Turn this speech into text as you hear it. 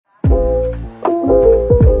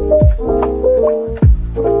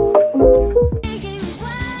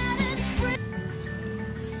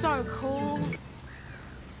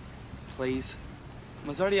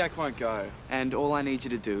My Zodiac won't go, and all I need you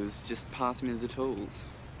to do is just pass me the tools.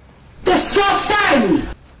 Disgusting!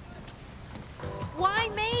 Why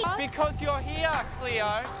me? Because you're here,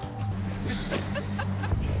 Cleo.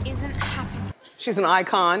 This isn't happening. She's an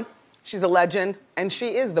icon, she's a legend, and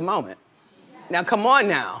she is the moment. Now come on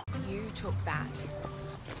now. You took that.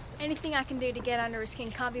 Anything I can do to get under her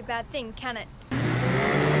skin can't be a bad thing, can it?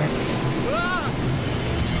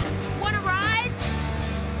 Want to ride?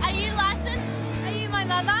 Are you licensed? Are you my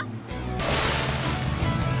mother?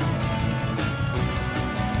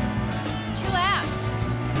 Chill out.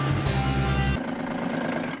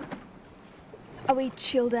 Are we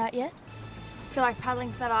chilled out yet? Feel like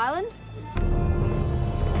paddling to that island?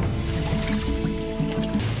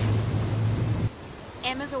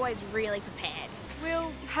 Emma's always really prepared.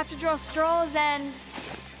 We'll have to draw straws and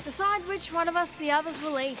decide which one of us the others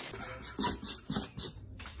will eat.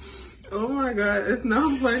 Oh my god, it's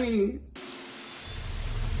not funny.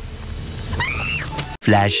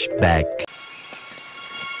 Flashback.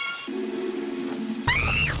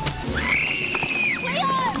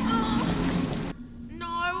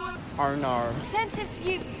 No. Oh no. Sense if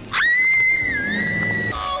you...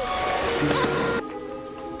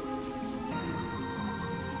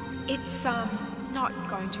 It's, not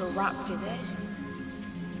going to erupt, is it?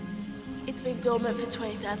 It's been dormant for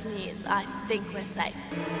 20,000 years. I think we're safe.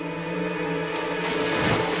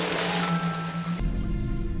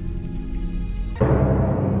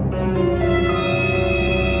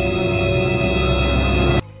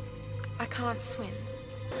 I can't swim.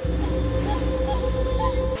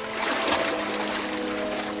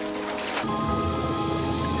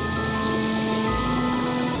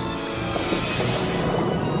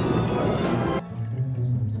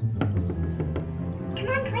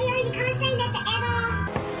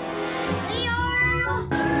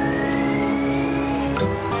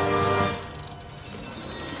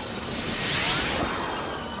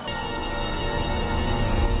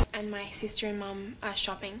 My sister and mum are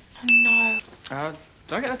shopping. Oh no.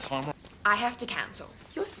 Don't get the time. I have to cancel.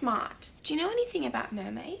 You're smart. Do you know anything about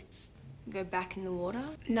mermaids? Go back in the water?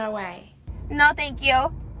 No way. No, thank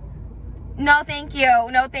you. No, thank you.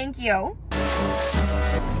 No, thank you.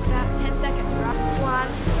 About 10 seconds, right? 1,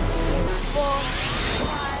 2, 4,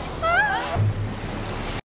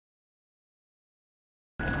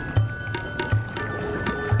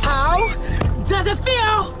 5. How does it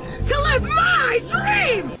feel to live my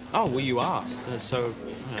dream? Oh, well, you asked, so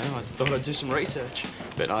I don't know, I thought I'd do some research.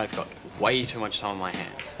 But I've got way too much time on my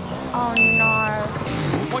hands. Oh no.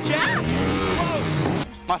 Watch out! Whoa.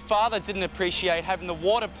 My father didn't appreciate having the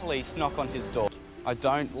water police knock on his door. I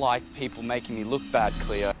don't like people making me look bad,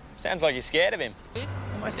 Cleo. Sounds like you're scared of him.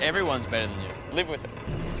 Almost everyone's better than you. Live with it.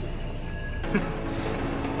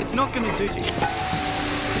 It's not gonna do to you.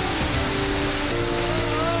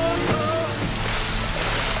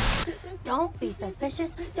 Don't be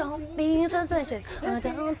suspicious. Don't be suspicious.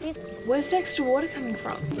 Don't be... Where's extra water coming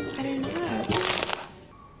from? I don't know.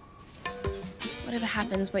 Whatever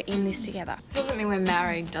happens, we're in this together. Doesn't mean we're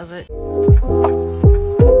married, does it?